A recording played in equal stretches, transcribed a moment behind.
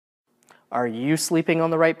Are you sleeping on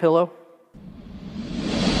the right pillow?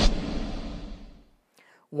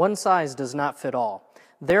 One size does not fit all.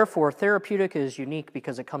 Therefore, Therapeutic is unique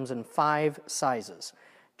because it comes in 5 sizes: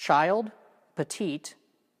 child, petite,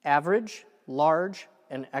 average, large,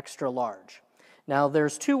 and extra large. Now,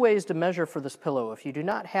 there's 2 ways to measure for this pillow. If you do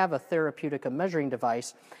not have a Therapeutic measuring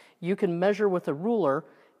device, you can measure with a ruler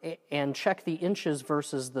and check the inches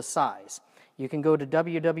versus the size. You can go to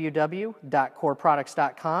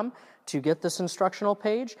www.coreproducts.com to get this instructional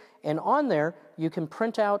page, and on there, you can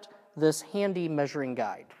print out this handy measuring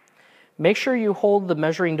guide. Make sure you hold the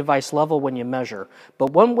measuring device level when you measure,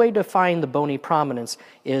 but one way to find the bony prominence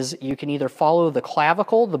is you can either follow the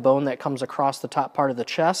clavicle, the bone that comes across the top part of the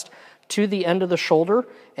chest, to the end of the shoulder,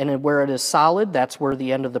 and where it is solid, that's where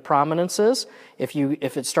the end of the prominence is.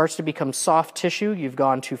 If it starts to become soft tissue, you've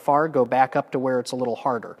gone too far, go back up to where it's a little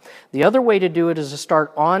harder. The other way to do it is to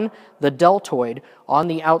start on the deltoid, on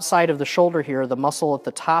the outside of the shoulder here, the muscle at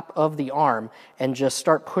the top of the arm, and just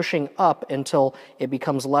start pushing up until it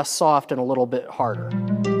becomes less soft and a little bit harder.